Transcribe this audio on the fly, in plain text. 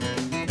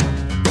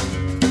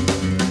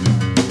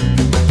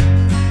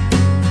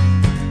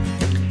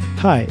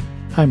Hi,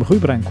 I'm Rui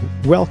Branco.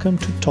 Welcome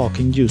to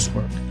Talking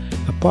Youthwork,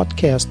 a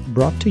podcast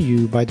brought to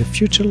you by the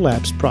Future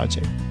Labs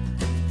project.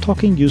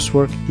 Talking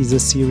Youthwork is a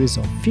series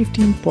of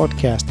 15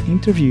 podcast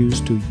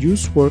interviews to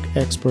youthwork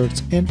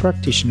experts and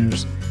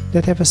practitioners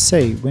that have a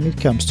say when it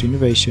comes to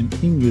innovation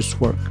in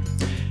youthwork,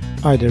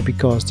 either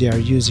because they are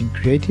using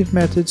creative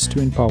methods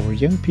to empower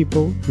young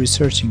people,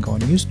 researching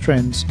on youth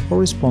trends, or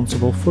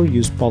responsible for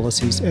youth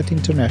policies at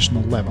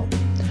international level.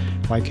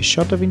 Like a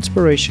shot of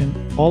inspiration,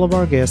 all of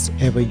our guests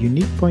have a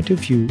unique point of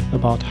view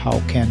about how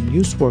can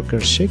youth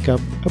workers shake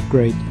up,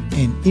 upgrade,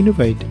 and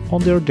innovate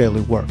on their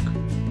daily work.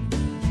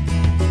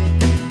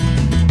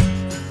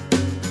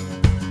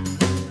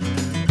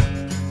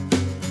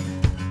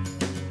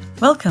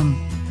 Welcome.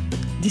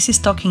 This is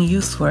Talking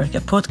Youthwork, a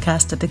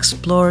podcast that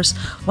explores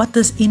what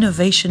does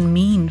innovation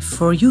mean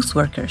for youth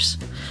workers.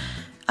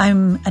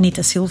 I'm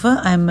Anita Silva.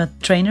 I'm a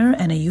trainer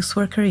and a youth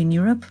worker in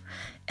Europe.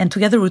 And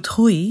together with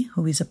Rui,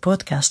 who is a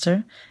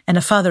podcaster and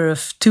a father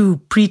of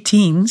 2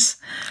 pre-teens,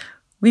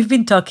 we've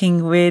been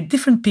talking with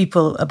different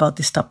people about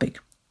this topic.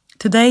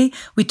 Today,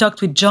 we talked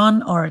with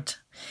John Ord.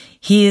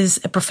 He is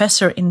a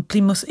professor in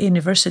Plymouth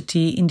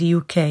University in the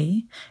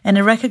UK and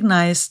a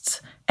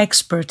recognized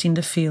expert in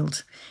the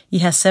field. He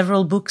has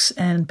several books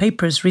and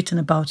papers written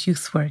about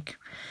youth work.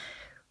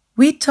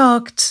 We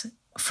talked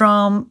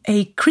from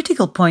a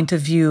critical point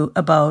of view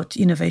about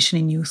innovation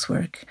in youth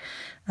work.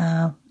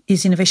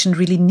 Is innovation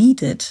really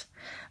needed?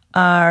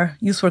 Are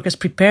youth workers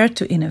prepared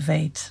to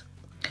innovate?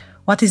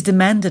 What is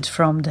demanded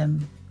from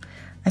them?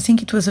 I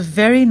think it was a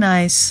very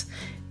nice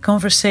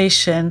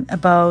conversation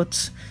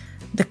about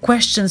the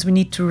questions we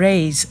need to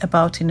raise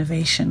about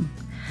innovation.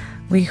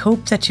 We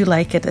hope that you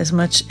like it as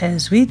much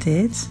as we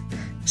did.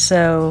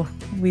 So,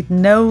 with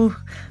no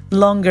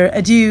longer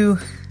ado,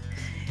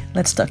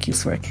 let's talk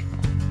youth work.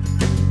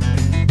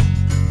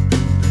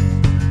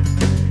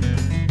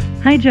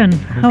 Hi, John.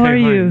 How are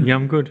you? Yeah,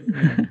 I'm good.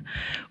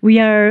 We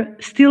are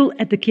still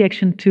at the Key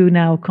Action 2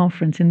 Now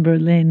conference in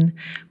Berlin,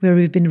 where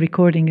we've been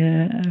recording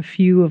a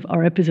few of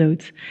our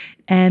episodes.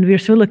 And we're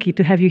so lucky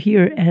to have you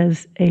here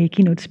as a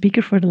keynote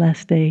speaker for the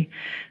last day.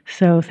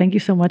 So thank you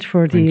so much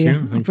for the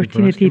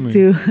opportunity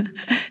to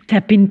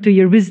tap into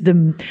your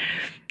wisdom.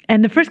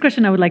 And the first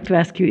question I would like to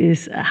ask you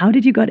is, how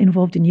did you get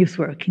involved in youth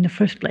work in the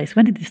first place?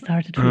 When did this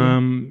start for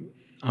you?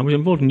 I was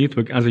involved in youth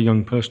work as a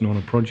young person on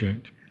a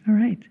project. All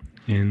right.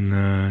 In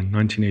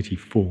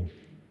 1984.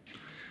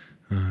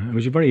 It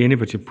was a very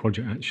innovative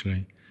project,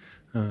 actually,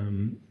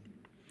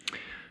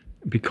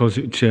 because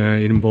it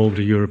involved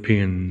a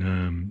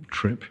European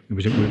trip.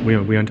 We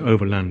went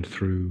overland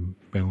through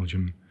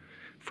Belgium,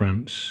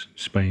 France,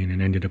 Spain,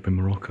 and ended up in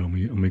Morocco,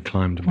 and we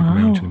climbed a big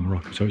mountain in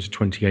Morocco. So it was a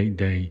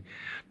 28-day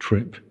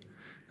trip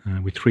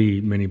with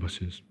 3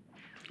 minibuses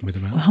with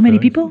about how many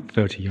people?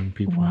 30 young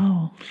people.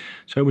 Wow.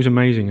 So it was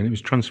amazing, and it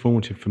was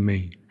transformative for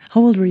me.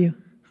 How old were you?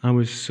 I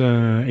was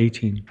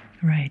 18.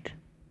 Right.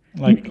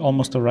 Like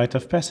almost a rite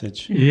of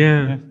passage.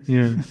 Yeah.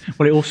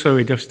 Well,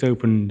 it just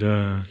opened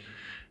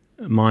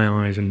my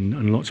eyes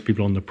and lots of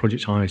people on the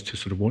project's eyes to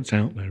sort of what's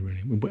out there,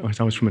 really.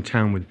 I was from a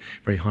town with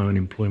very high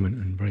unemployment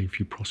and very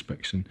few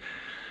prospects, and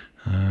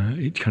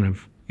it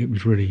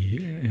was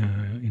really,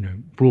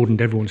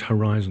 broadened everyone's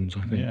horizons,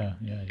 I think. Yeah.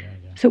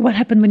 So what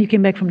happened when you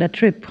came back from that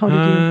trip? How did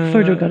you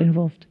further got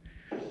involved?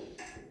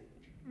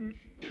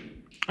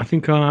 I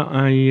think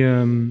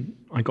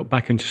I got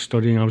back into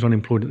studying. I was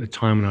unemployed at the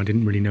time and I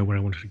didn't really know where I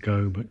wanted to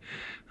go, but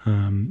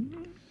I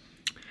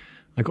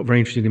got very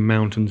interested in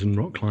mountains and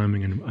rock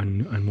climbing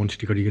and wanted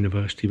to go to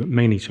university, but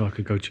mainly so I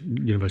could go to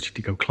university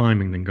to go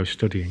climbing than go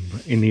studying.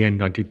 But in the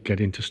end, I did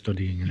get into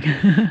studying,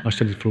 and I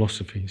studied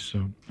philosophy.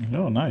 So,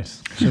 oh,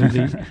 nice. So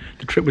the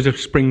trip was a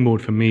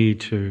springboard for me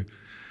for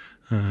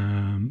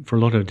a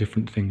lot of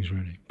different things,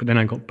 really. But then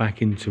I got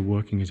back into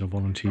working as a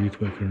volunteer youth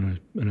worker and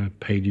a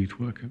paid youth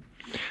worker,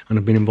 and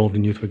I've been involved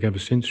in youth work ever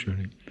since,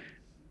 really.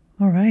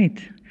 All right.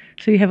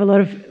 So you have a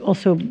lot of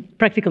also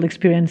practical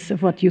experience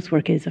of what youth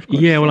work is, of course.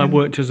 Yeah, well, I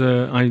worked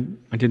I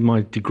did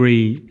my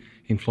degree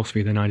in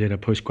philosophy, then I did a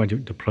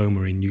postgraduate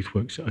diploma in youth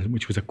work,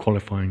 which was a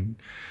qualifying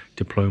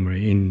diploma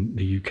in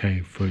the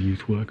UK for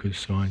youth workers.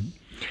 So I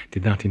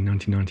did that in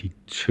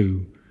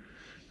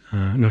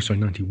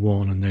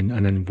 91, and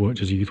then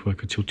worked as a youth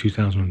worker till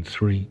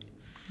 2003.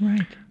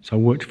 Right. So I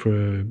worked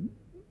for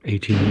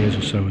 18 years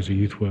or so as a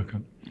youth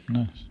worker.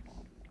 Nice.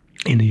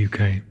 In the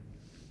UK.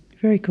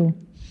 Very cool.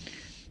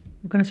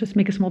 I'm going to just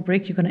make a small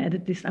break. You're going to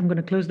edit this. I'm going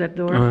to close that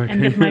door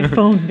and get my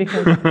phone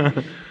because.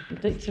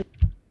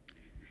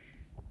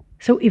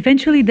 So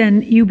eventually,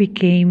 then you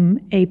became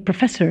a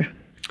professor.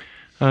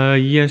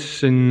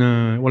 Yes,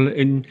 I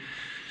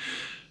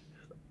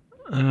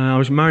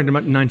was married in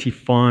about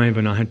 95,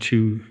 and I had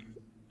 2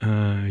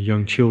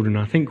 young children.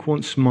 I think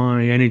once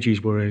my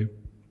energies were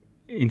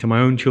into my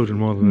own children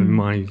rather than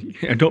my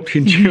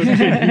adopted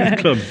children in youth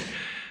clubs,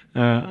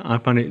 I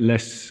found it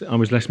less. I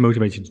was less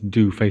motivated to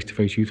do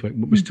face-to-face youth work,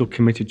 but was still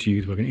committed to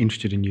youth work and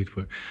interested in youth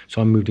work.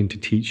 So I moved into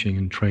teaching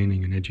and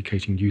training and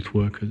educating youth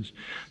workers.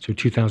 So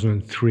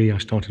 2003, I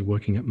started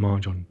working at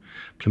Marjon,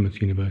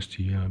 Plymouth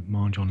University,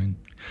 Marjon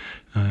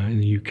in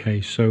the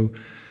UK. So.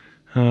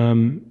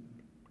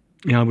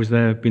 I was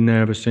there, been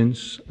there ever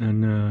since,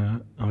 and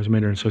I was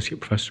made an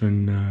associate professor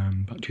in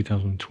about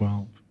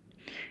 2012.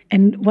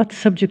 And what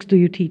subjects do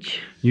you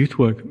teach? Youth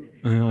work.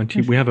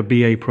 We have a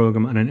BA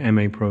program and an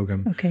MA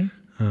program. Okay.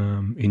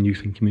 In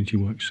youth and community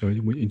work. So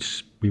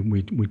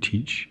we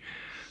teach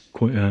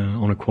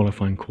on a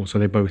qualifying course. So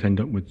they both end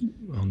up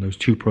on those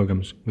two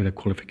programs with a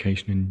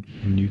qualification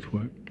in youth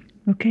work.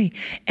 Okay.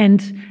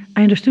 And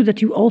I understood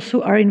that you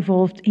also are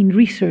involved in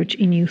research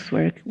in youth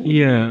work.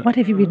 Yeah. What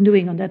have you been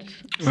doing on that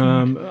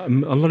side?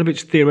 A lot of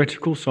it's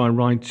theoretical. So I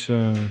write.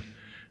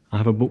 I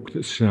have a book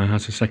that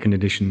has a second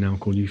edition now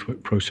called Youth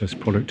Work Process,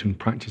 Product and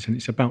Practice, and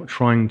it's about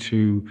trying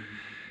to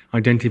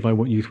identify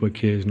what youth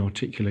work is and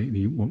articulate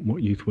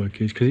what youth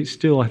work is, because it's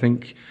still, I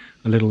think,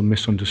 a little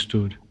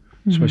misunderstood,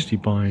 especially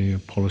by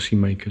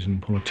policymakers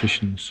and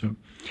politicians. So,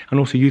 and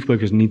also youth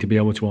workers need to be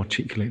able to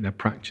articulate their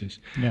practice.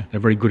 Yeah. They're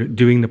very good at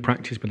doing the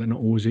practice, but they're not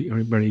always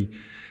very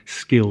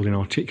skilled in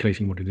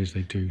articulating what it is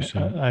they do.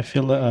 So I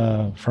feel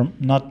from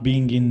not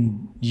being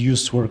in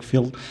youth work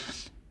field,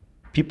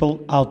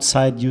 people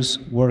outside youth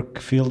work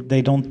field,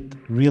 they don't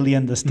really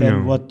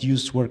understand what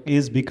youth work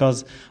is,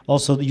 because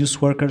also the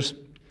youth workers,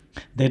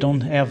 they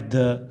don't have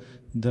the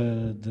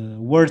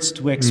words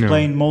to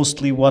explain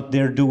mostly what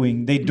they're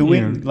doing. They're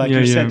doing,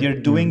 you said, they're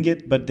doing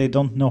it, but they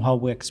don't know how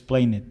to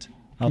explain it,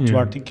 how to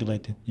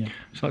articulate it. Yeah.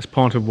 So that's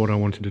part of what I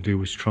wanted to do,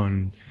 was try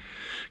and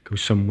go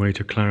some way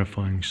to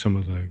clarifying some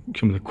of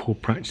the core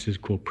practices,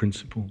 core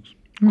principles,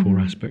 core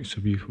aspects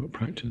of youth work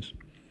practice.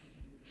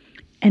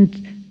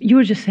 And you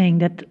were just saying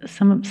that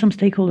some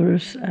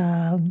stakeholders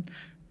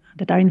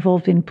that are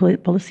involved in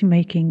policy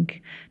making,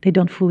 they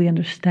don't fully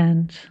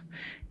understand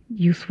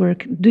youth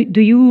work.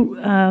 Do you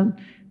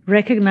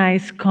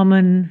recognize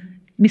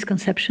common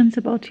misconceptions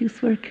about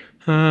youth work?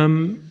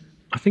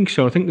 I think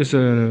so. I think there's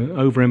an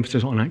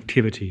overemphasis on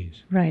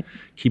activities. Right.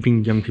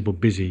 Keeping young people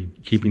busy,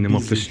 keeping them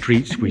off the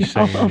streets, we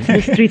say. Off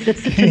the streets,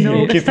 that's such an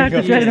old, it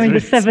started in the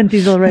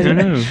 70s already. I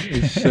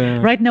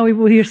know. Right now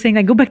we're saying,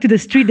 like, go back to the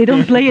street, they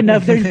don't play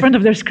enough, they're in front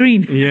of their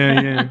screen.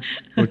 Yeah.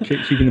 Or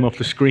keeping them off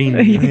the screen.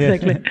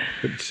 Exactly.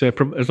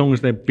 But as long as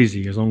they're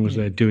busy, as long as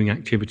they're doing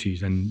activities,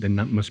 then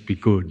that must be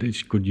good.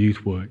 It's good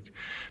youth work.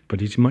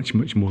 But it's much,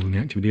 much more than the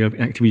activity.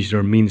 Activities are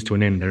a means to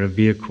an end, they're a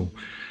vehicle.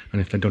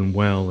 And if they're done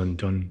well and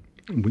done,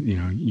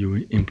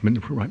 you implement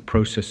the right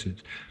processes,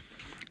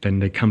 then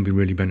they can be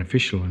really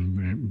beneficial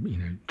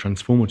and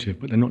transformative,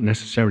 but they're not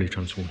necessarily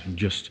transformative.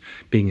 Just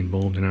being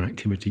involved in an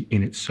activity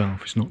in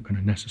itself is not going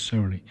to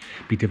necessarily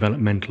be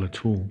developmental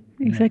at all.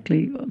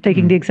 Exactly.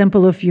 Taking the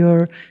example of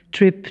your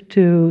trip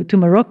to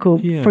Morocco,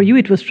 for you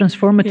it was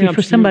transformative.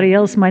 For somebody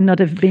else, might not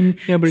have been.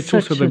 Yeah, but it's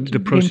also the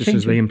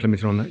processes they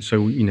implemented on that. So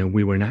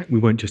we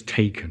weren't just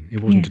taken.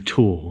 It wasn't a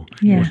tour.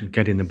 It wasn't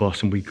get in the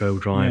bus and we go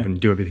drive and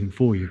do everything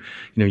for you.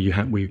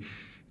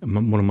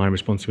 One of my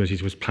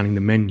responsibilities was planning the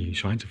menu,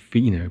 so I had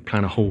to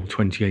plan a whole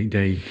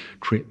 28-day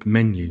trip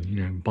menu,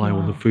 buy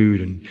all the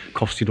food and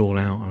cost it all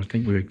out. I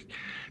think we were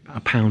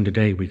about £1 a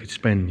day we could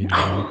spend,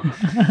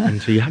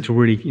 and so you had to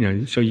really,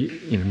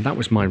 that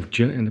was my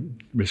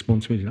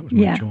responsibility, that was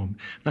my job.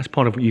 That's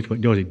part of what youth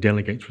work does, it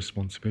delegates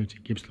responsibility,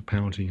 it gives the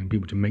power to young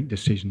people to make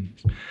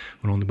decisions,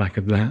 and on the back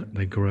of that,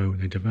 they grow,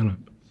 they develop.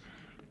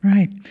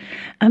 Right.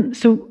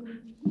 So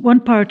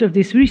one part of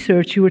this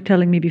research you were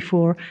telling me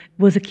before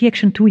was a key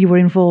action 2 you were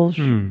involved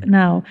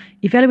now.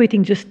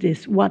 Evaluating just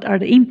this, what are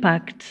the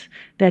impacts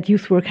that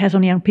youth work has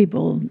on young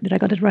people? Did I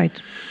got it right?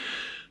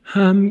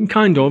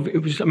 Kind of.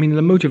 It was. The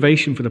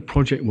motivation for the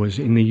project was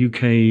in the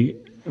UK,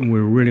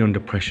 we're really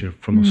under pressure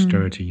from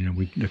austerity.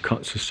 The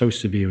cuts are so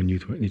severe in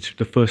youth work. It's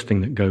the first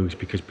thing that goes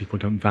because people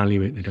don't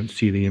value it. They don't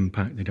see the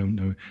impact. They don't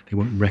know. They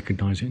won't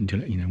recognise it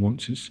until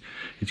once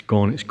it's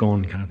gone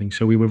kind of thing.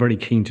 So we were very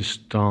keen to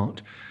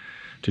start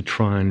to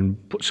try and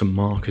put some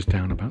markers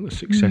down about the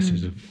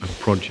successes of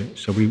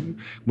projects. So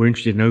we're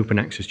interested in open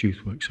access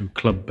youth work, so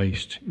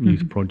club-based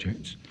youth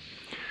projects,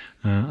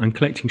 and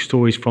collecting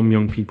stories from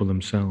young people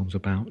themselves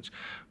about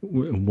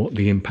what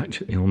the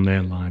impact on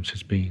their lives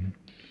has been.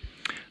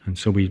 And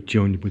so we had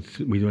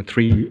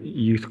 3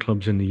 youth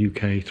clubs in the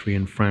UK, 3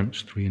 in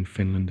France, 3 in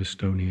Finland,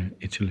 Estonia,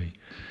 Italy,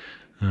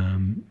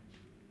 and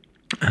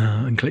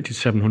collected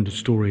 700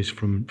 stories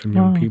from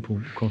young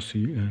people across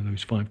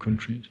those 5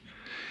 countries.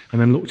 And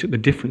then looked at the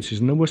differences,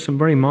 and there were some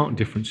very marked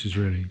differences,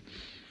 really.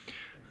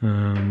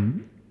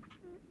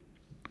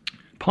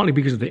 Partly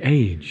because of the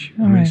age.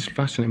 It's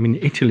fascinating.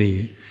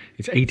 Italy,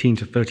 it's 18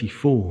 to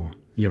 34,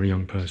 you're a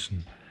young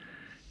person.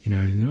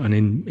 And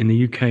in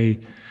the UK,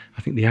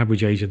 I think the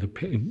average age of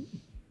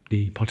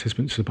the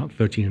participants is about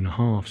 13 and a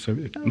half, so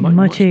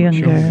much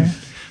younger.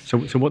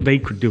 So what they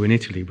could do in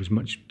Italy was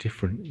much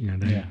different.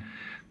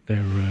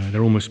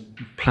 they're almost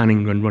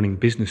planning and running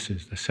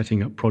businesses. They're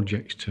setting up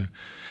projects to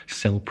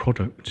sell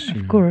products.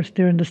 Of course,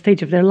 they're in the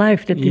stage of their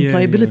life that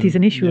employability is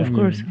an issue, of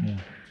course.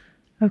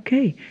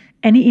 Okay.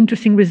 Any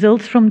interesting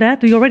results from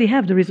that? Do you already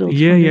have the results?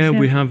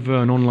 We have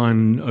an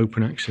online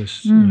open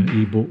access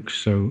ebook.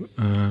 So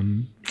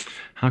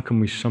how can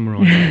we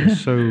summarize it?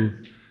 So,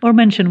 or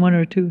mention one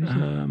or two.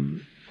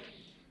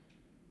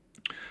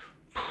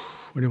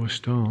 Where do I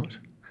start?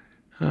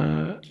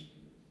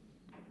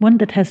 One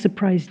that has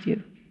surprised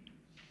you.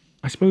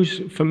 I suppose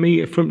for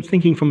me, from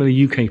thinking from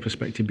a UK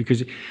perspective,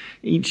 because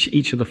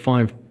each of the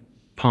 5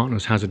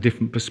 partners has a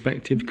different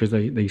perspective, because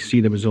they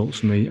see the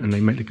results and they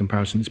make the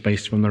comparisons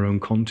based on their own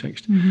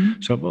context.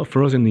 So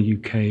for us in the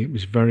UK, it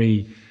was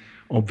very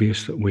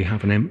obvious that we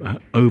have an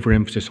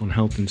overemphasis on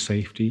health and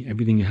safety.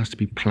 Everything has to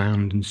be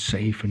planned and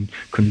safe and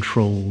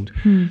controlled.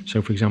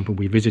 So, for example,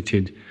 we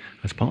visited,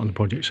 as part of the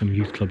project, some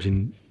youth clubs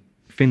in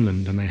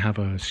Finland, and they have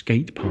a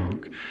skate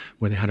park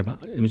where they had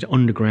it was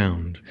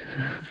underground,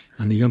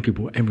 and the young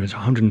people, there's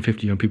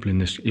 150 young people in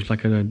this. It's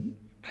like I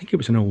think it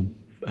was an old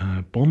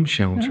bomb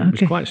shelter. It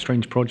was quite a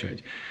strange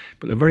project,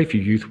 but there were very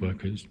few youth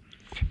workers,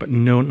 but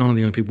none of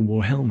the young people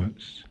wore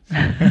helmets.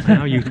 And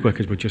our youth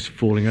workers were just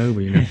falling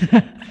over,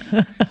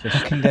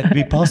 How can that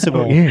be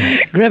possible?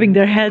 Grabbing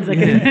their heads, I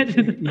can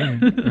imagine.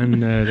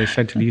 And they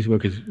said to the youth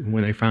workers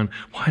when they found,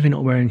 why are they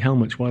not wearing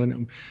helmets? Why are they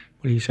not?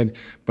 Well, he said,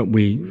 but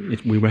we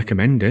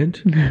recommend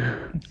it,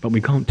 but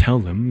we can't tell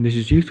them this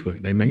is youth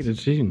work. They make the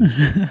decision.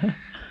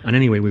 And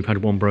anyway, we've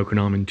had one broken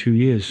arm in 2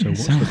 years, so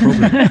what's the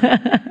problem?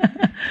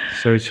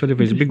 So it's a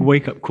big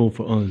wake-up call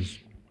for us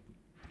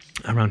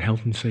around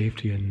health and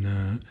safety.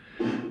 And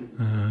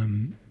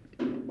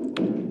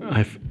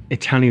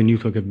Italian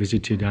youth worker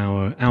visited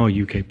our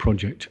UK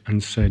project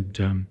and said,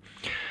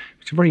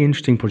 it's a very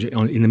interesting project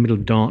in the middle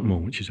of Dartmoor,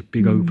 which is a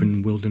big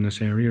open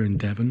wilderness area in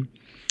Devon.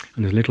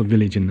 And there's a little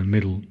village in the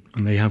middle,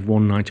 and they have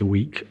one night a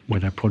week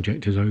where their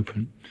project is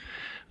open.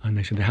 And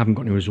they said they haven't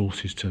got any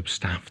resources to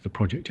staff the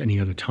project any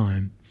other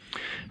time.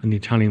 And the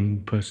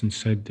Italian person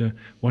said,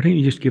 why don't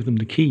you just give them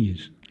the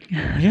keys?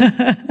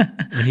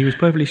 And he was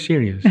perfectly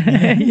serious,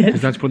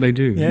 because that's what they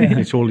do.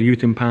 It's all youth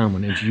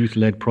empowerment. It's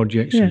youth-led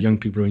projects. So young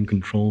people are in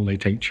control. They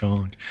take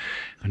charge.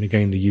 And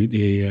again, the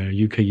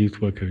UK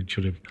youth worker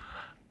sort of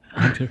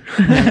had to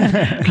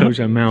close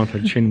her mouth. Her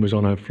chin was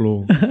on her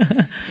floor.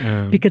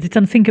 Because it's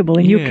unthinkable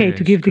in UK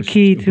to give the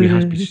key to the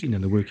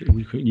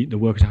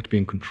workers have to be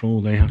in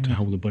control. They have to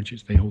hold the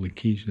budgets. They hold the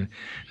keys.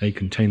 They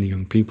contain the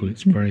young people.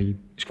 It's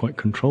quite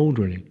controlled,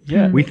 really.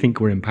 We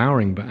think we're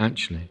empowering, but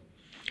actually,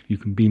 you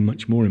can be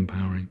much more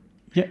empowering.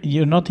 Yeah,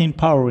 you're not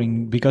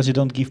empowering because you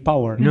don't give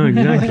power. No,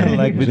 exactly.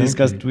 Like we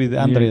discussed with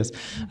Andreas.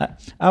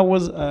 I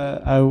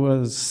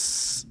wanted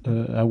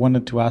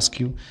to ask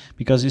you,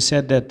 because you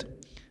said that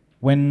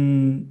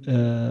when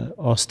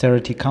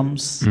austerity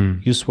comes,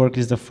 youth work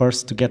is the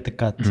first to get the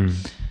cut.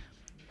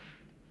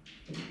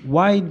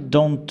 Why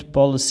don't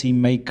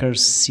policymakers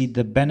see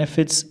the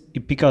benefits?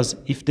 Because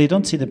if they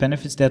don't see the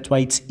benefits, that's why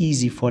it's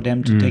easy for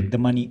them to take the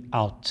money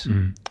out.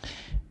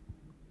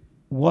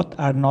 What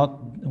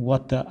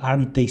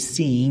aren't they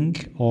seeing,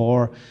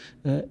 or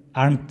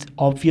aren't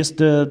obvious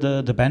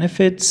the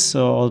benefits,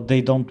 or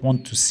they don't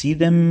want to see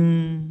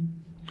them?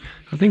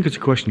 I think it's a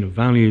question of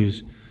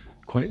values,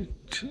 quite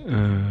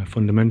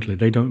fundamentally.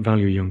 They don't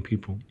value young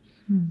people.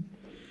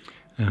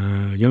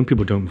 Young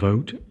people don't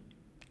vote.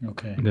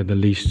 Okay. They're the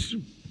least,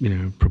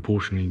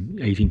 proportionally,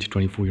 18 to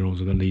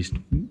 24-year-olds are the least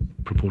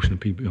proportion of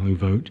people who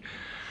vote.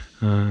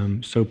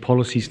 So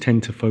policies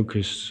tend to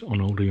focus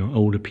on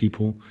older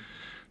people.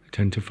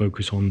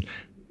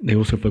 They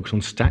also focus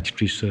on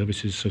statutory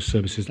services, so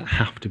services that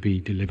have to be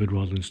delivered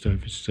rather than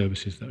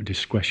services that are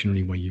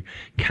discretionary, where you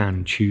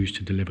can choose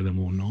to deliver them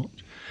or not.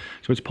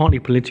 So it's partly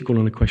political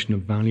on a question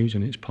of values,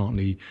 and it's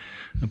partly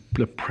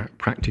the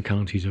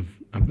practicalities of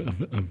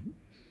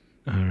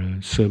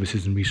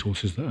services and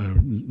resources that are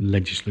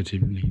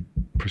legislatively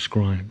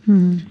prescribed.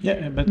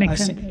 Yeah, but I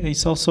think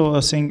it's also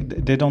a thing,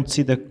 they don't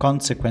see the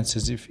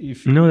consequences.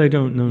 If no, they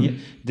don't. No,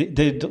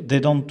 they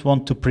don't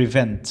want to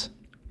prevent.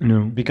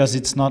 No, because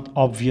it's not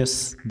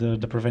obvious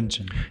the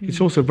prevention.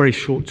 It's also very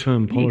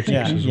short-term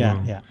politics as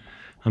well. Yeah.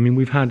 I mean,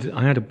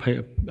 I had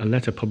a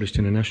letter published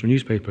in a national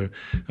newspaper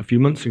a few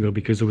months ago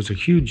because there was a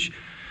huge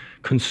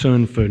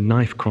concern for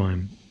knife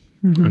crime,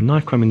 and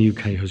knife crime in the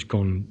UK has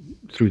gone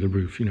through the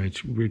roof.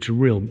 It's a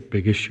real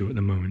big issue at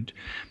the moment,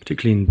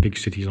 particularly in big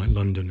cities like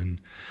London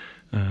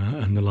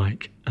and the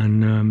like.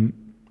 And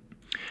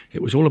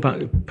it was all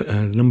about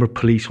the number of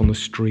police on the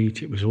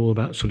street. It was all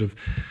about sort of,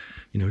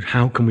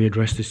 how can we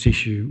address this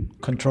issue?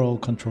 Control.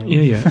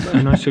 Yeah.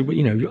 And I said,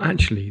 well,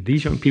 actually,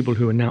 these young people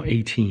who are now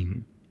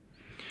 18,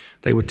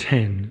 they were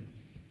 10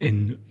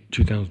 in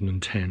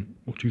 2010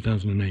 or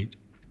 2008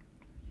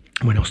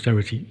 when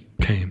austerity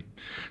came.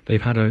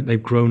 They've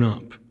grown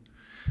up,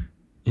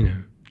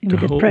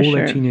 all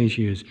their teenage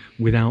years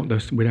without the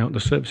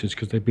services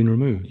because they've been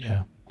removed.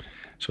 Yeah.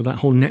 So that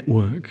whole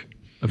network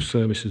of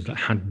services that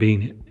had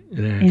been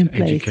there to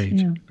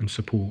educate and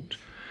support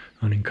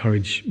and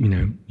encourage,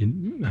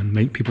 and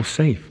make people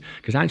safe.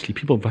 Because actually,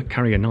 people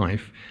carry a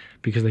knife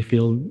because they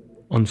feel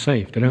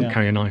unsafe. They don't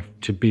carry a knife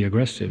to be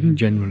aggressive,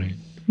 generally.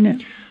 No.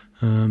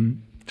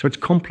 So it's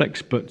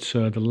complex, but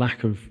the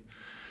lack of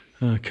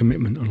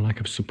commitment and lack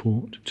of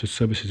support to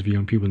services for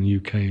young people in the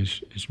UK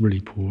is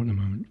really poor at the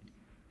moment.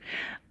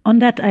 On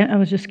that, I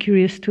was just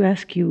curious to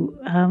ask you,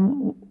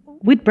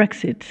 with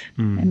Brexit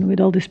and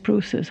with all this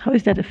process, how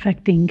is that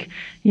affecting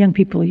young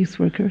people, youth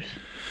workers?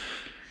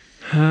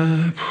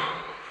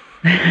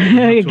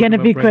 Again, a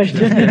big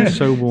question. Yeah,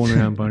 so worn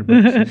around by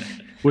Brexit.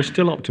 We're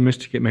still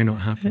optimistic it may not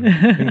happen.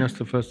 I think that's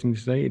the first thing to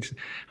say.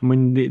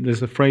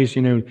 There's the phrase,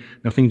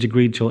 nothing's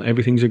agreed till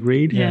everything's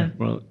agreed. Yeah.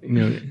 Well,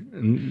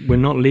 and we're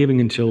not leaving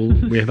until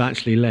we have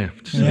actually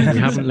left. So we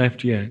haven't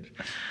left yet.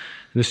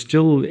 There's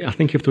still, I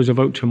think if there was a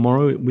vote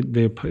tomorrow,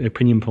 the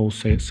opinion polls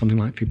say it's something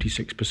like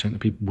 56% of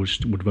people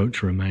would vote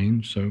to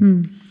remain. So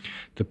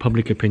the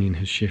public opinion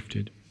has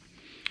shifted.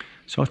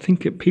 So I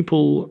think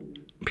people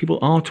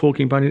are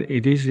talking about it.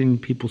 It is in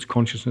people's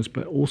consciousness,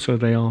 but also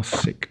they are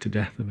sick to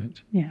death of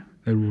it. Yeah.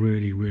 They're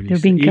really, really They're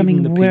sick.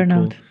 becoming worn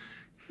out.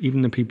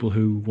 Even the people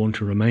who want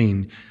to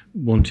remain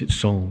want it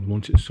solved,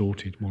 want it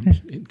sorted, want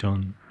it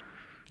done.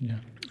 Yeah.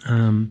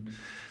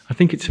 I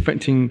think it's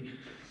affecting.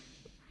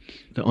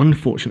 The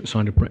unfortunate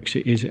side of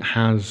Brexit is it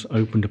has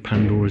opened a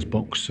Pandora's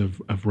box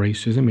of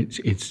racism.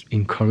 It's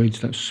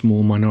encouraged that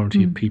small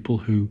minority of people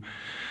who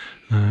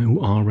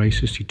are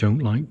racist, who don't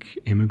like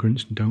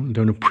immigrants,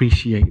 don't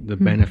appreciate the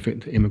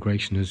benefit that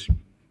immigration has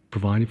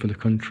provided for the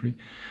country.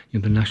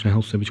 The National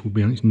Health Service would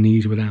be on its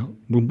knees which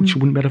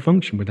wouldn't be able to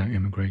function without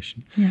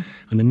immigration. Yeah.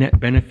 And the net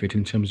benefit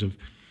in terms of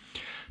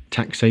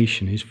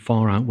taxation is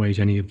far outweighs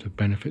any of the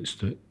benefits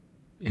that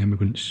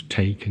immigrants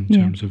take in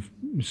terms of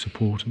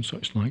support and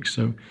such like.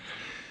 So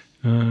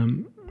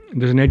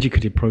there's an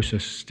educative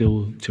process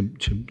still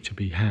to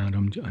be had,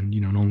 and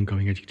an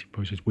ongoing educative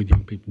process with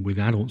young people, with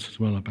adults as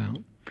well, about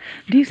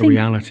the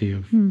reality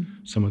of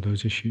some of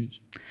those issues.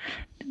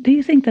 Do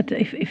you think that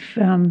if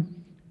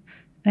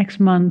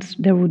next month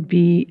there would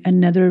be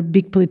another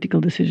big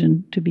political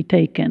decision to be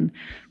taken,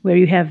 where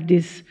you have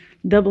these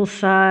double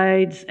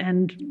sides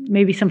and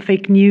maybe some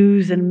fake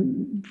news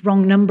and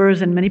wrong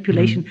numbers and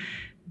manipulation,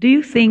 do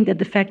you think that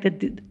the fact that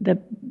the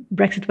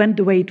Brexit went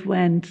the way it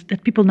went,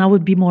 that people now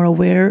would be more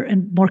aware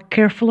and more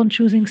careful on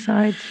choosing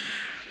sides?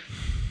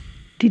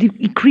 Did it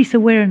increase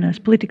awareness,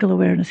 political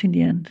awareness in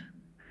the end?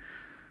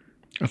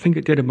 I think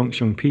it did amongst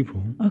young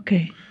people.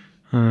 Okay.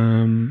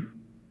 And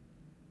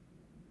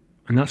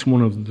that's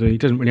one of the, it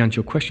doesn't really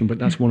answer your question, but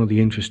that's one of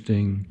the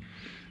interesting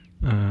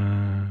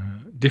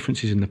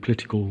differences in the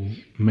political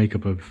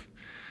makeup of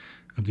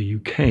the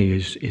UK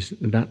is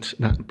that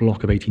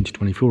block of 18 to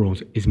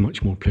 24-year-olds is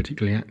much more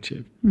politically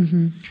active.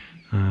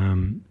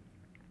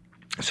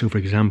 So, for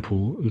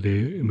example,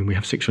 we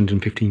have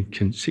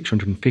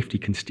 650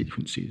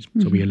 constituencies,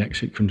 so we elect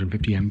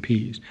 650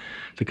 MPs.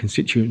 The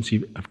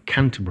constituency of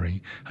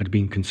Canterbury had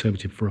been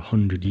Conservative for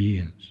 100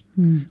 years,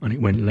 and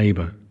it went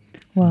Labour.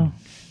 Wow.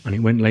 And it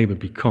went Labour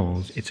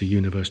because it's a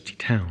university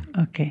town.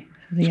 Okay.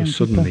 So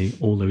suddenly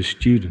all those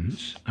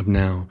students have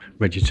now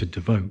registered to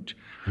vote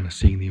and are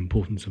seeing the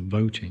importance of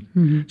voting.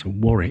 So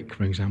Warwick,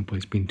 for example,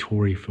 it's been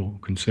Tory for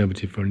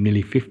Conservative for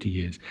nearly 50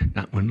 years.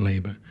 That went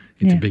Labour.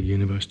 It's a big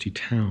university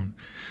town.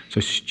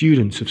 So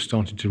students have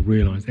started to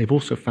realise they've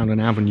also found an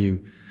avenue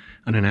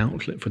and an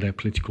outlet for their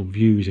political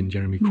views in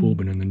Jeremy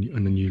Corbyn and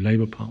the new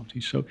Labour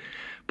Party. So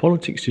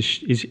politics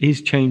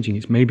is changing.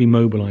 It's maybe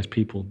mobilised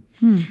people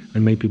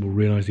and made people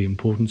realise the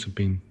importance of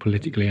being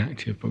politically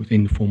active, both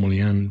informally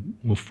and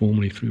more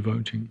formally through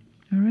voting.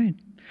 All right.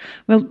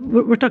 Well,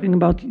 we're talking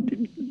about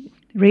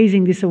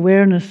raising this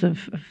awareness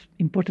of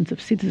importance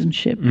of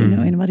citizenship,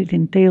 and what it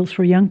entails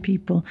for young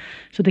people,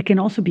 so they can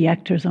also be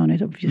actors on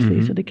it,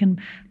 obviously, so they can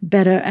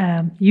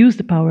better use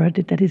the power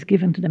that is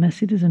given to them as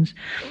citizens.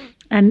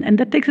 And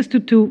that takes us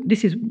to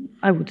this is,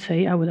 I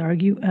would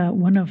argue,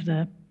 one of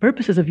the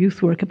purposes of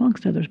youth work,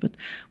 amongst others, but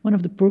one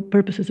of the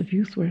purposes of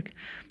youth work.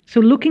 So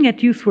looking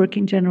at youth work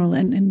in general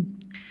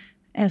and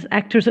as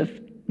actors of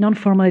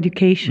non-formal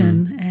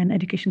education and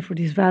education for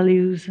these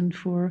values and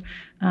for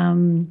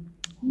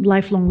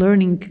lifelong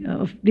learning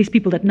of these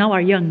people that now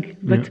are young,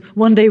 but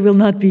one day will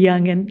not be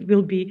young and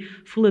will be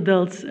full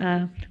adults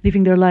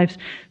living their lives.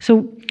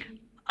 So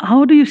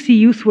how do you see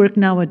youth work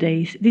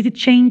nowadays? Did it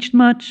change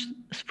much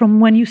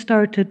from when you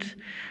started?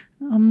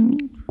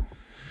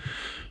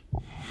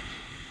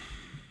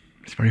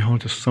 It's very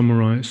hard to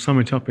sum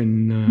it up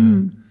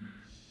in.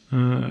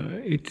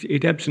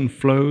 It ebbs and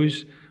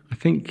flows. I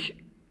think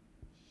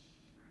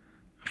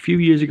a few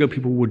years ago,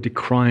 people were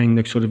decrying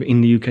the sort of,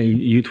 in the UK,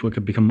 youth work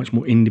had become much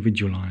more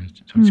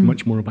individualised. So it's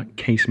much more about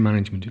case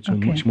management. It's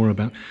much more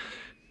about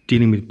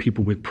dealing with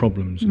people with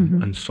problems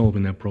and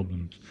solving their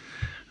problems.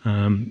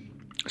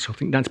 So I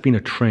think that's been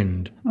a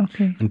trend.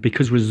 Okay. And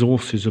because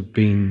resources have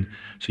been,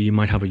 so you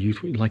might have a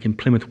youth, like in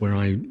Plymouth, where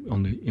I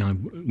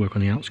work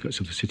on the outskirts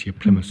of the city of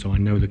Plymouth, so I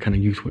know the kind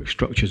of youth work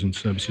structures and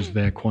services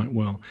there quite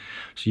well.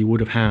 So you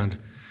would have had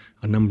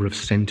a number of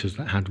centres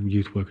that had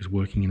youth workers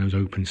working in those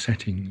open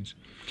settings.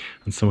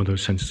 And some of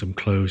those centres have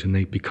closed and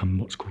they've become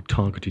what's called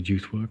targeted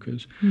youth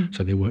workers.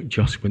 So they work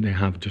just when they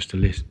have just a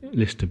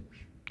list of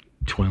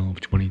 12,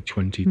 20,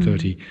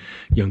 30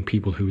 young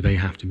people who they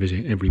have to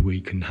visit every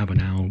week and have an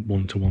hour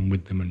one-to-one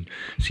with them and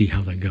see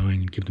how they're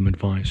going and give them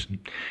advice. And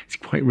it's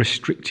quite a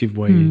restrictive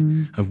way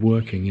of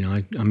working. You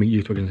know, I meet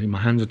youth workers and think,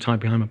 my hands are tied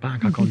behind my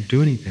back. I can't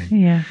do anything.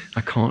 Yeah.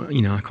 I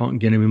can't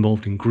get them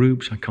involved in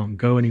groups. I can't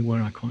go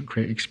anywhere. I can't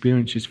create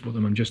experiences for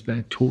them. I'm just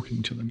there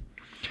talking to them.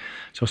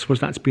 So I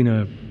suppose that's been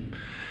a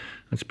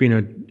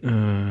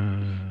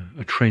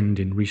trend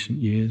in recent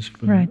years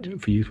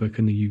for youth work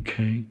in the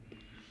UK.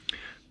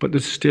 But there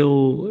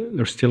still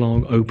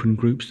are open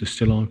groups. There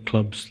still are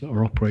clubs that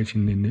are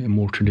operating in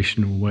more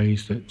traditional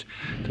ways that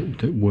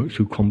work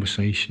through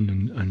conversation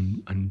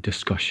and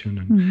discussion,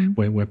 and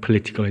where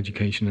political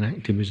education and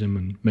activism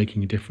and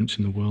making a difference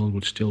in the world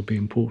would still be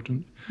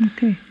important.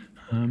 Okay.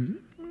 And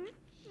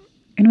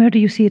where do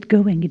you see it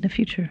going in the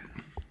future?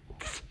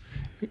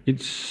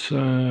 It's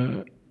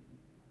a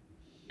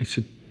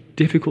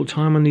difficult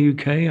time in the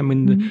UK. I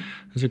mean,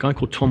 there's a guy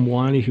called Tom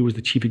Wiley who was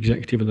the chief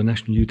executive of the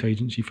National Youth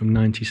Agency from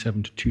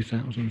 1997 to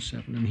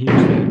 2007, and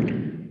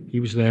he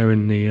was there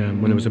in the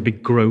when there was a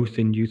big growth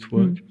in youth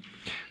work,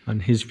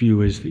 and his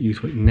view is that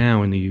youth work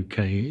now in the UK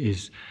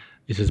is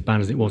as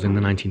bad as it was in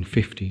the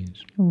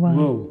 1950s.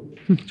 Wow.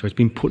 So it's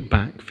been put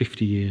back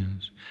 50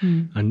 years.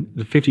 And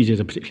the 50s is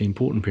a particularly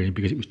important period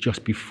because it was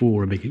just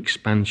before a big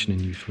expansion in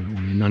youth work.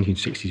 In the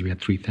 1960s, we had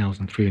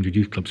 3,300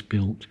 youth clubs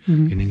built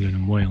in England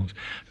and Wales.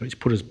 So it's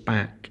put us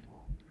back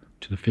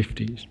to the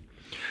 50s.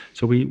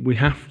 So we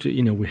have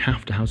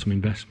to have some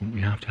investment.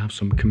 We have to have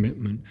some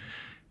commitment,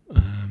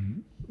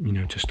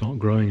 to start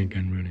growing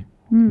again. Really,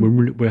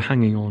 we're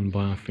hanging on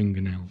by our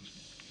fingernails.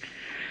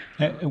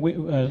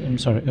 I'm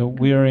sorry.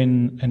 We are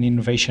in an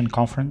innovation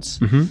conference.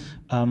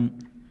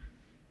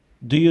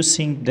 Do you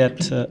think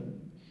that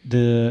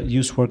the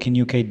youth work in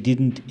UK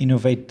didn't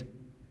innovate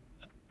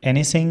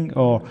anything,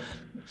 or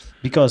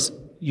because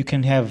you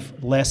can have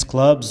less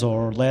clubs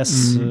or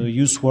less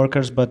youth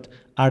workers, but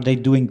are they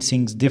doing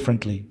things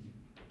differently?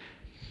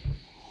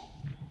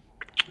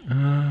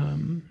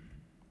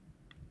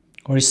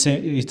 Or is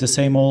the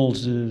same old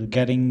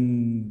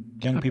getting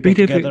young people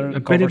together,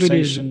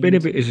 conversations? A bit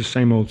of it is the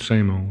same old.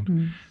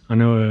 I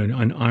know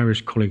an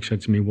Irish colleague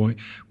said to me, why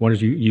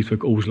does youth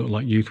work always look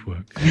like youth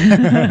work?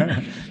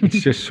 It's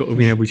just sort of,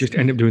 we just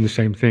end up doing the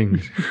same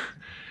things.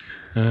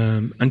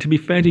 And to be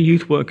fair to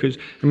youth workers,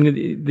 I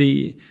mean,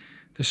 the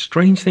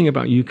strange thing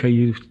about UK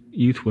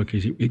youth work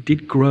is it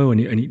did grow, and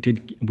it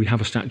did. We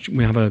have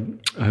a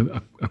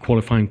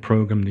qualifying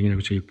program,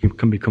 so you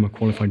can become a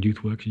qualified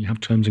youth worker. You have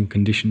terms and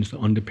conditions that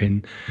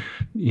underpin,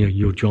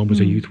 your job as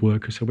a youth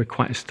worker. So we're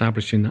quite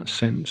established in that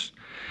sense.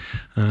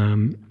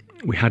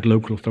 We had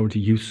local authority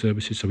youth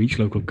services, so each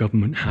local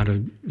government had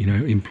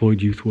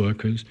employed youth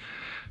workers,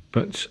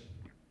 but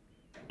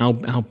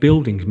our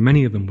buildings,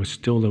 many of them were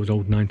still those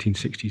old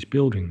 1960s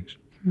buildings.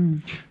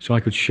 So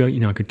I could show,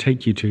 I could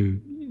take you to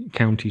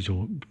counties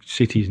or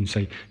cities and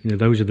say,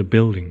 those are the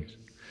buildings.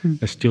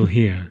 They're still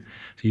here.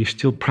 So you're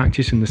still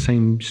practicing the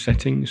same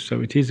settings. So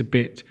it is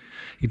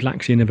it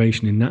lacks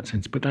innovation in that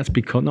sense. But that's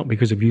not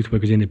because of youth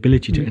workers'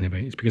 inability to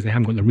innovate. It's because they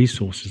haven't got the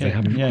resources.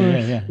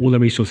 All the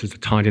resources are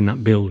tied in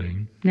that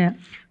building. Yeah.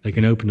 They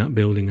can open that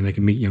building and they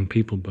can meet young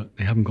people, but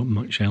they haven't got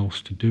much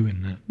else to do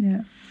in that.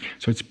 Yeah.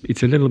 So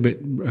it's a little bit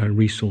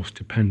resource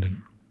dependent.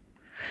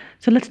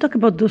 So let's talk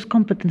about those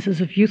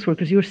competences of youth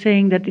workers. You were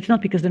saying that it's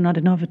not because they're not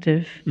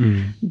innovative.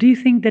 Do you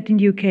think that in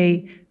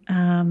UK,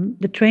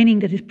 the training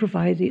that is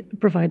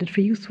provided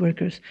for youth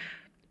workers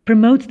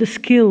promotes the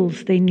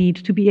skills they need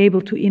to be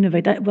able to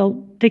innovate?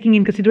 Well, taking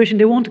in consideration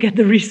they won't get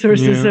the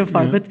resources so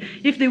far, but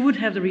if they would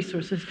have the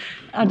resources,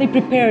 are they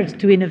prepared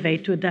to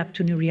innovate, to adapt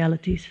to new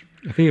realities?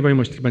 I think it very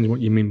much depends on what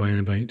you mean by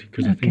innovate,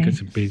 because I think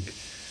it's a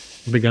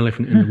big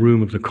elephant in the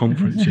room of the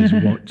conference is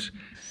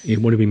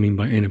what do we mean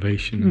by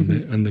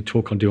innovation? And the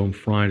talk I'll do on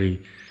Friday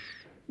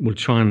will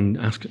try and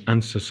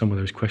answer some of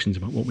those questions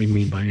about what we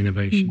mean by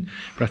innovation.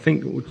 But I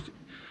think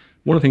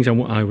one of the things I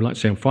would like to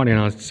say on Friday,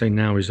 and I'll say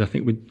now, is I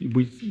think we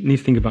need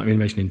to think about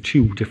innovation in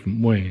two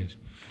different ways.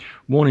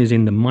 One is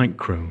in the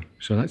micro,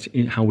 so that's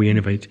how we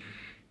innovate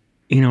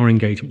in our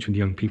engagements with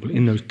young people,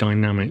 in those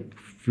dynamic,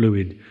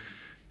 fluid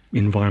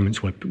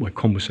environments where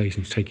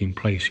conversations taking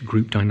place,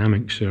 group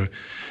dynamics are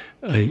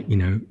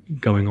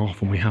going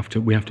off, and we have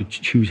to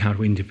choose how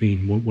to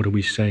intervene. What do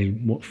we say?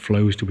 What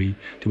flows do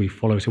we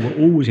follow? So we're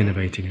always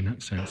innovating in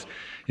that sense.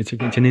 It's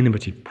an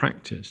innovative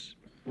practice.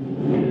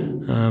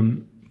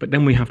 But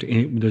then we have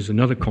to. There's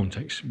another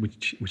context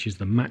which is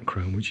the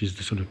macro, which is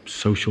the sort of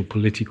social,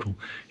 political,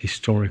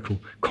 historical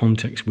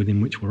context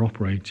within which we're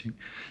operating,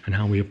 and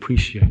how we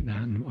appreciate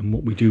that and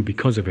what we do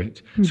because of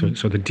it.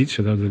 So the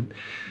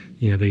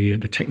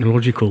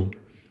technological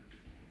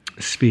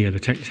sphere, the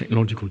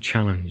technological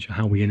challenge,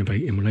 how we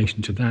innovate in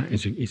relation to that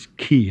is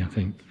key, I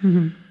think.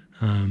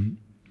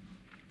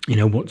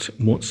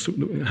 what's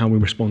how we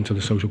respond to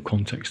the social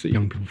context that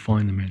young people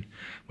find them in,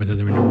 whether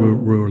they're in a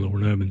rural or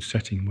an urban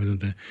setting, whether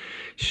they're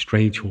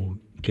straight or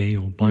gay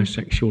or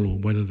bisexual, or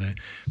whether they're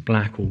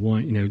black or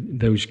white.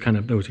 Those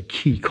are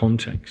key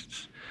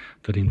contexts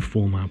that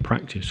inform our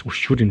practice, or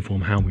should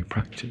inform how we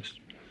practice.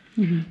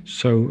 Mm-hmm.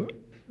 So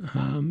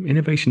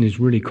innovation is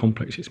really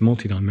complex. It's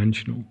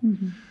multidimensional.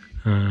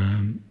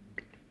 Mm-hmm.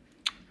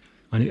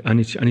 And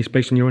it's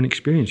based on your own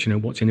experience.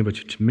 What's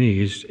innovative to me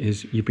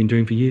is you've been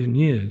doing for years and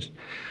years.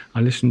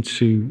 I listened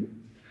to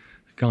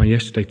a guy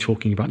yesterday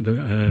talking about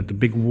the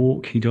big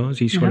walk he does.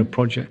 He's got a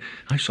project.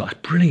 I thought, that's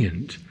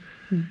brilliant.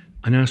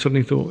 And then I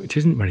suddenly thought, it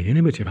isn't very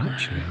innovative,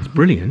 actually. It's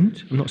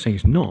brilliant. I'm not saying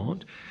it's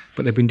not,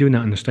 but they've been doing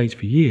that in the States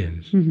for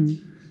years.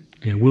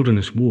 Mm-hmm.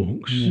 Wilderness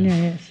walks.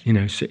 Yes.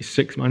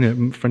 6 months. I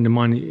know a friend of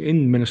mine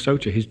in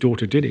Minnesota, his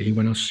daughter did it. She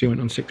went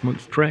on 6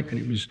 months trek, and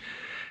it was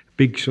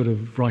big sort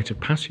of rite of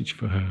passage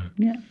for her.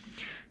 Yeah.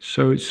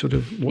 So it's sort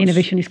of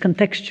innovation is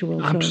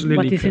contextual. Absolutely, so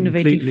what is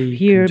innovative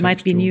here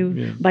might be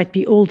new, might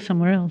be old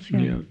somewhere else.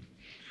 Yeah.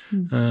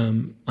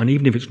 And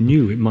even if it's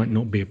new, it might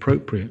not be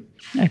appropriate.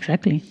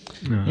 Exactly.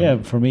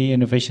 For me,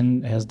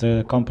 innovation has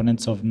the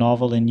components of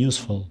novel and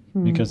useful,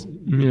 because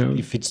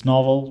if it's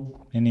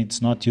novel and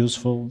it's not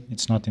useful,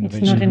 it's not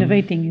innovation. It's not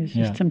innovating. It's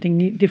just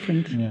something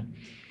different. Yeah.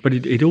 But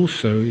it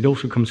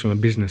also comes from a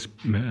business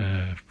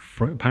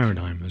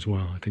paradigm as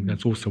well. I think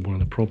that's also one of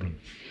the problems.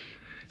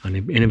 And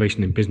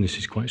innovation in business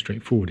is quite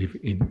straightforward.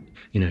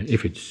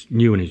 If it's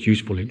new and it's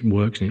useful, it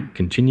works and it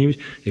continues.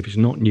 If it's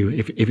not new,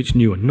 if it's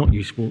new and not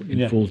useful,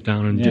 it falls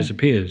down and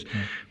disappears.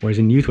 Yeah. Whereas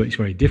in youth work, it's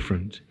very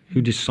different.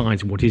 Who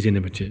decides what is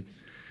innovative?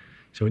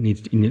 So it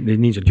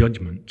needs a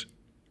judgment.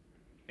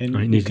 And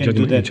it needs a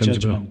judgment in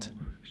terms of.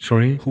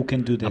 Sorry? Who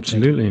can do that?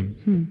 Absolutely.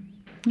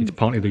 It's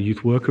partly the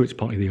youth worker, it's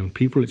partly the young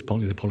people, it's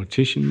partly the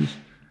politicians.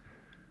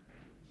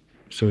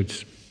 So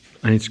it's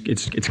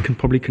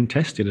probably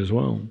contested as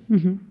well.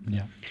 Mm-hmm.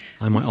 Yeah,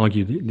 I might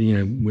argue that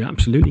we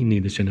absolutely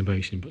need this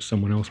innovation, but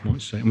someone else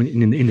might say,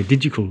 in the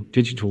digital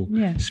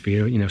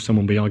sphere,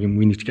 someone will be arguing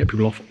we need to get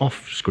people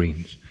off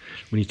screens.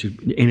 We need to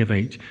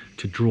innovate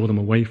to draw them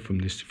away from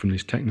this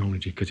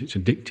technology because it's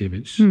addictive.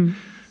 It's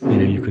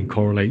you can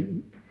correlate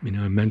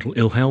mental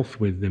ill health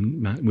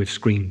with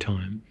screen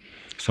time.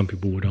 Some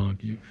people would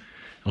argue.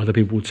 Other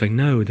people would say,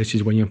 no, this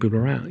is where young people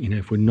are at.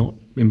 If we're not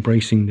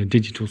embracing the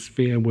digital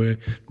sphere, we're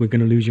going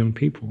to lose young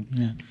people.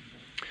 Yeah.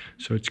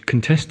 So it's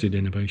contested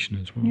innovation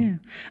as well. Yeah,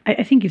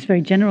 I think it's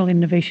very general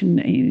innovation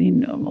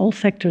in all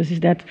sectors, is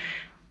that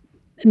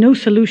no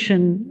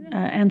solution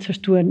answers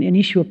to an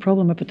issue, a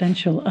problem, a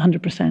potential 100%.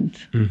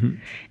 Mm-hmm.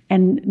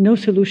 And no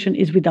solution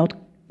is without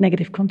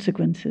negative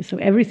consequences. So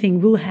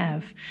everything will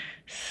have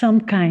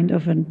some kind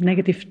of a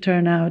negative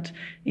turnout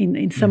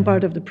in some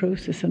part of the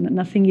process, and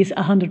nothing is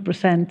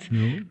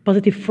 100%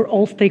 positive for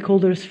all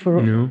stakeholders,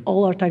 for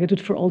all our targeted,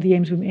 for all the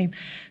aims we aim.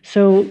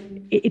 So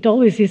it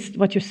always is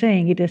what you're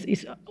saying. It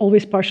is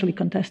always partially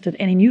contested,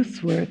 and in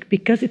youth work,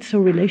 because it's so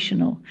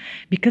relational,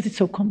 because it's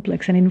so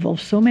complex and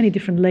involves so many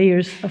different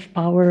layers of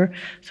power,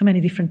 so many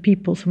different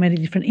people, so many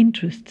different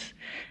interests.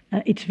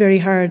 It's very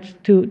hard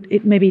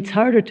maybe it's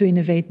harder to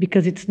innovate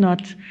because it's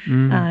not,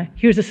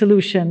 here's a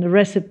solution, a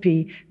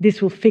recipe, this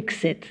will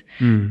fix it.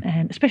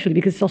 And especially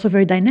because it's also a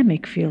very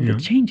dynamic field. It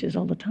changes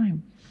all the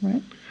time,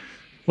 right?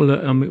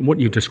 Well,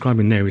 what you're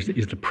describing there is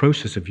the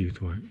process of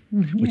youth work,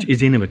 which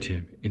is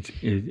innovative.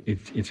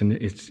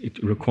 It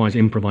requires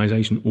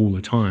improvisation all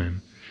the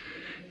time.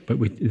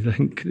 But I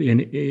think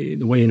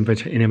the way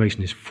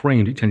innovation is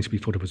framed, it tends to be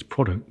thought of as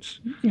products.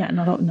 Yeah, it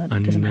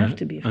doesn't have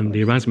to be. And the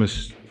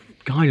Erasmus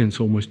guidance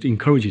almost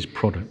encourages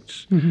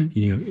products.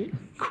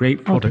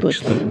 Create products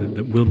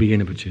that will be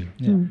innovative.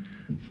 Yeah.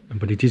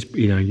 But it is,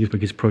 youth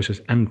work is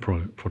process and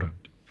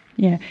product.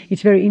 Yeah,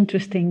 it's very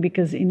interesting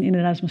because in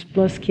Erasmus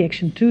Plus, Key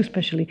Action 2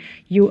 especially,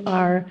 you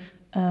are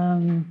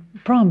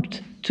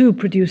prompt to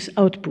produce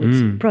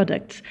outputs,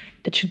 products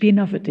that should be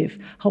innovative.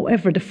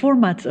 However, the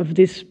formats of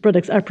these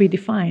products are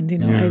predefined.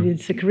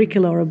 It's a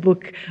curricula or a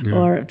book,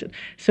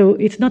 so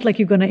it's not like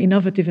you're going to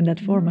innovative in that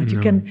format. You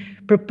can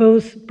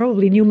propose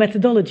probably new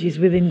methodologies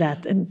within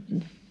that,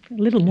 and a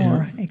little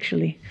more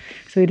actually.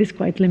 So it is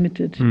quite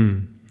limited.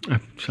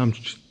 I'm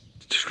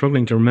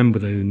struggling to remember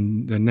the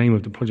name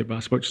of the project, but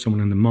I spoke to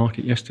someone in the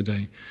market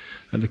yesterday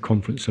at the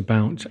conference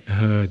about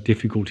her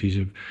difficulties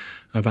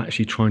of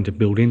actually trying to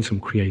build in some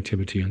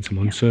creativity and some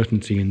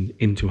uncertainty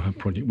into her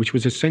project, which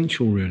was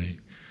essential, really.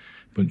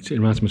 But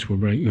Erasmus were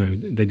very,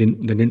 they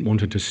didn't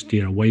want her to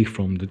steer away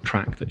from the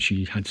track that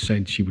she had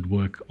said she would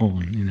work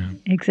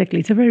on. Exactly,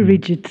 it's a very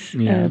rigid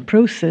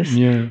process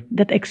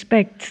that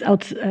expects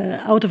out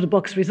of the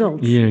box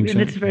results. Yeah,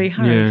 exactly. And it's very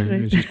hard. Yeah,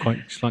 right? Which is quite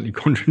slightly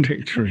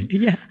contradictory.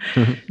 Yeah,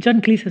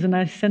 John Cleese has a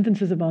nice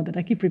sentences about that.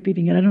 I keep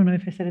repeating it. I don't know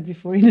if I said it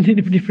before in a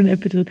different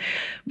episode.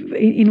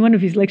 In one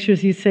of his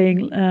lectures, he's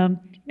saying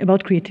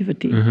about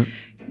creativity.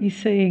 He's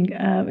saying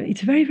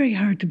it's very, very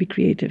hard to be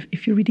creative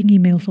if you're reading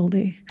emails all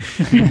day,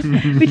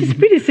 which is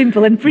pretty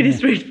simple and pretty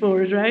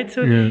straightforward, right?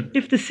 So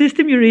if the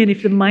system you're in,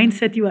 if the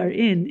mindset you are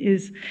in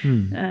is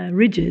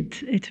rigid,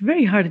 it's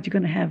very hard that you're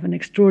going to have an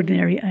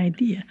extraordinary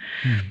idea.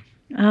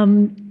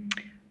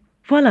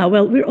 Voila.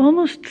 Well, we're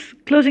almost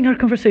closing our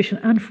conversation,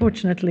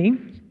 unfortunately.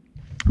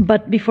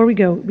 But before we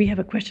go, we have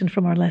a question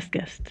from our last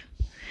guest.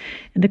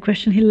 And the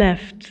question he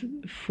left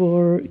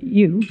for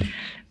you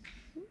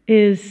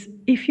is,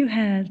 if you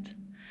had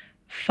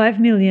 5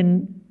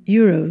 million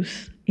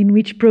euros, in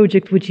which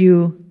project would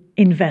you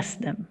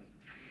invest them?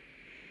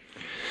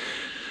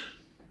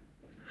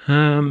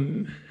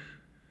 I'm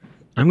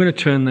going to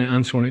turn the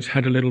answer on its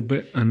head a little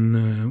bit.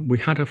 And we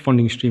had a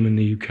funding stream in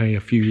the UK a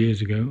few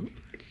years ago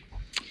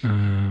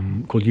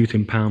called Youth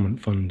Empowerment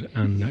Fund,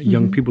 and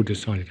young people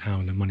decided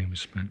how the money was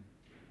spent.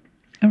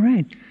 All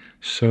right.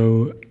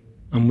 So,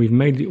 and we've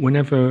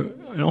never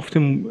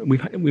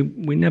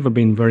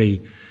been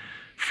very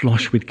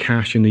flush with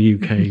cash in the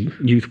UK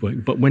youth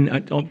work, but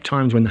at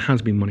times when there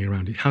has been money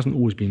around, it hasn't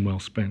always been well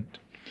spent.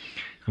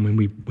 I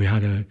mean, we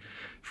had a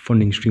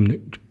funding stream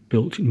that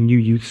built new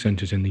youth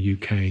centres in the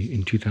UK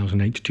in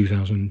 2008 to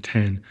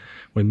 2010,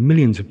 where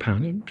millions of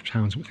pounds,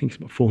 I think it's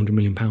about £400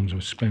 million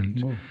was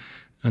spent. Whoa.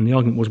 And the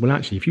argument was, well,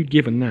 actually, if you'd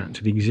given that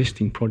to the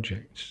existing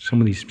projects, some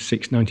of these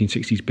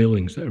 1960s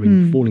buildings that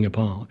are falling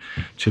apart,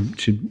 to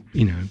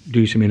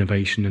do some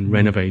innovation and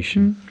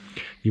renovation,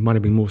 you might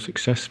have been more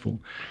successful.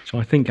 So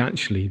I think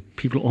actually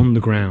people on the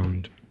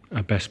ground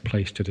are best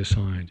placed to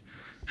decide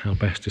how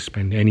best to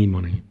spend any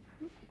money.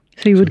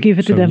 So you would give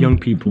it to them? Young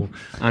people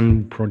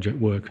and project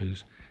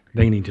workers,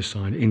 they need to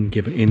decide in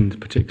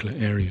particular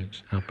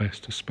areas how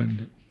best to spend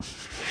it.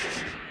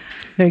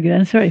 Very good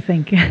answer, I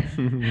think.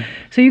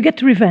 So you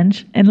get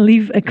revenge and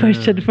leave a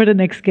question for the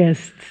next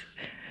guest.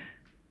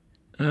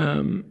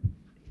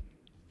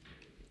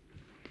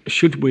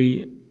 Should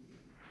we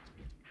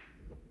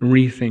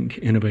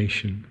rethink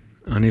innovation?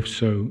 And if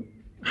so,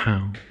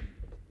 how?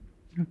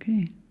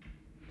 Okay.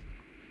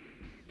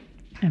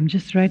 I'm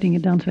just writing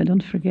it down so I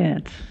don't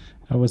forget.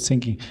 I was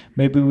thinking,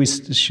 maybe we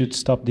should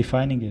stop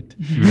defining it.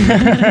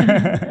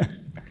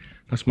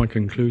 That's my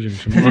conclusion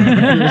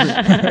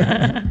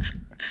tomorrow.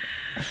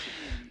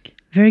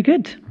 Very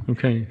good.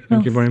 Okay,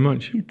 thank you very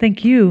much.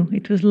 Thank you.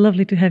 It was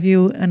lovely to have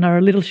you on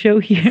our little show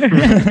here.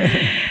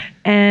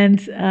 And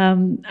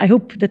I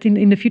hope that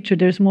in the future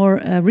there's more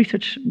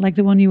research like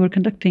the one you were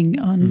conducting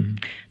on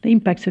the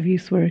impacts of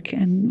youth work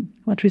and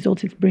what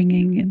results it's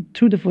bringing, and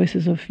through the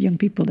voices of young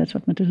people. That's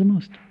what matters the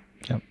most.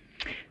 Yeah.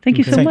 Thank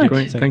you so much.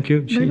 Great. Thank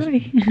you.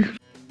 Bye-bye.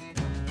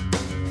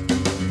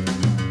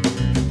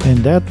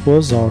 And that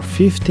was our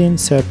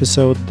 15th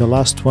episode, the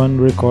last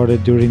one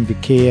recorded during the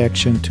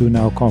K-Action 2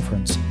 Now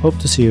conference. Hope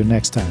to see you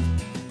next time.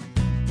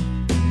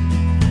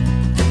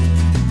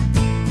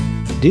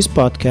 This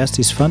podcast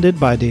is funded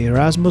by the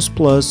Erasmus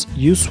Plus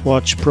Youth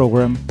Watch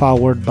program,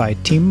 powered by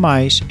Tim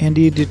Maish and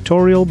the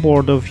editorial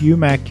board of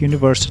UMAC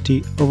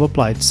University of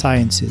Applied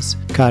Sciences,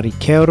 Kari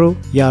Keuro,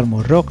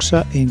 Jarmo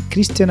Roksa and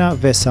Kristina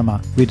Vesama,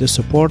 with the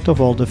support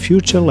of all the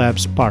Future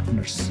Labs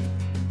partners.